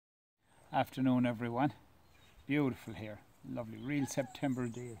Afternoon, everyone. Beautiful here. Lovely. Real September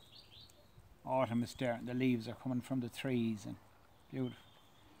day. Autumn is starting. The leaves are coming from the trees and beautiful.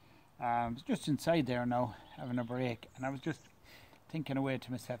 I was just inside there now having a break, and I was just thinking away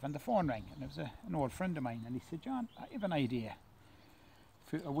to myself, and the phone rang, and it was an old friend of mine, and he said, "John, I have an idea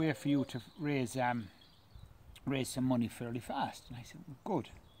for a way for you to raise some money fairly fast." And I said, well,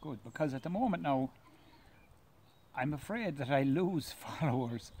 good, because at the moment now I'm afraid that I lose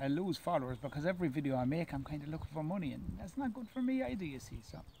followers. I lose followers because every video I make I'm kind of looking for money, and that's not good for me either, you see.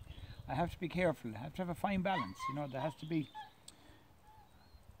 So I have to be careful. I have to have a fine balance, you know. There has to be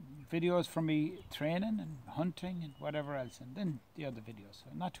videos for me training and hunting and whatever else, and then the other videos.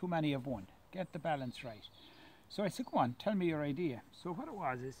 So not too many of one. Get the balance right. So I said, go on, tell me your idea. So what it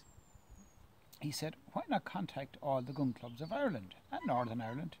was is, he said, why not contact all the gun clubs of Ireland and Northern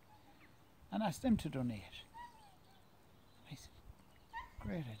Ireland and ask them to donate? I said,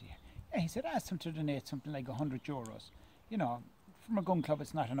 great idea. Yeah, he said, ask them to donate something like €100. You know, from a gun club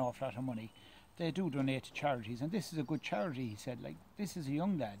it's not an awful lot of money. They do donate to charities, and this is a good charity, he said. Like, this is a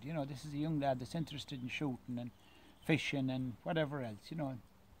young lad, you know, this is a young lad that's interested in shooting and fishing and whatever else, you know,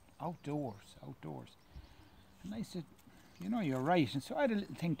 outdoors. And I said, you know, you're right. And so I had a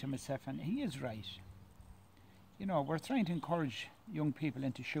little think to myself, and he is right. You know, we're trying to encourage young people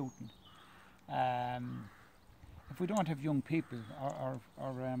into shooting. If we don't have young people,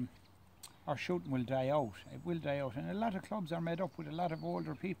 our shooting will die out. It will die out. And a lot of clubs are made up with a lot of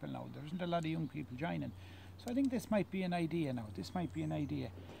older people now. There isn't a lot of young people joining. So I think this might be an idea now. This might be an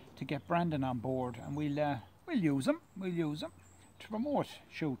idea to get Brandon on board, and we'll use him. We'll use him to promote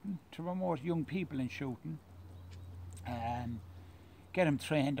shooting, to promote young people in shooting, and get him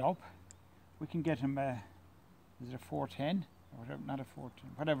trained up. We can get him, is it a 410? Or whatever, not a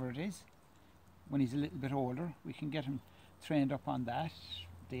 410, whatever it is. When he's a little bit older, we can get him trained up on that,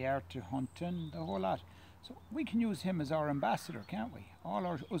 the art to hunting, the whole lot. So we can use him as our ambassador, can't we? All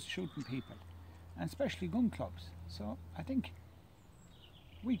us shooting people, and especially gun clubs. So I think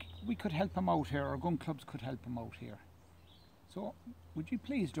we could help him out here, or gun clubs could help him out here. So would you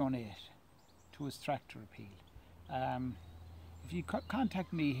please donate to his tractor appeal? If you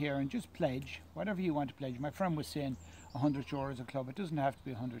contact me here and just pledge whatever you want to pledge. My friend was saying €100 a club. It doesn't have to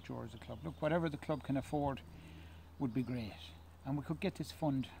be €100 a club. Look, whatever the club can afford would be great, and we could get this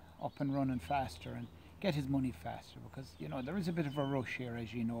fund up and running faster and get his money faster, because you know there is a bit of a rush here,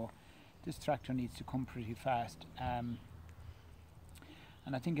 as you know. This tractor needs to come pretty fast, and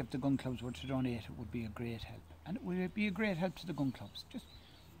I think if the gun clubs were to donate, it would be a great help, and it would be a great help to the gun clubs. Just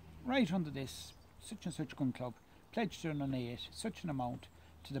write under this, such and such gun club pledge to donate such an amount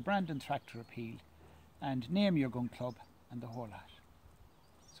to the Brandon Tractor Appeal, and name your gun club and the whole lot.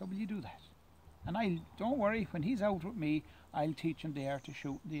 So will you do that? And don't worry, when he's out with me, I'll teach him the art of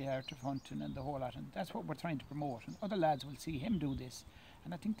shooting, the art of hunting and the whole lot, and that's what we're trying to promote, and other lads will see him do this,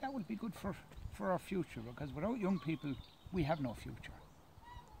 and I think that will be good for our future, because without young people we have no future.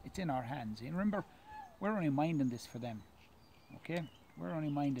 It's in our hands, and remember, we're only minding this for them, okay? We're only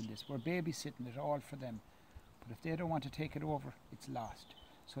minding this, we're babysitting it all for them. But if they don't want to take it over, it's lost.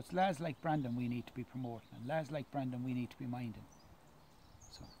 So it's lads like Brandon we need to be promoting, and lads like Brandon we need to be minding.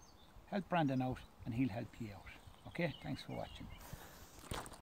 So help Brandon out, and he'll help you out. Okay, thanks for watching.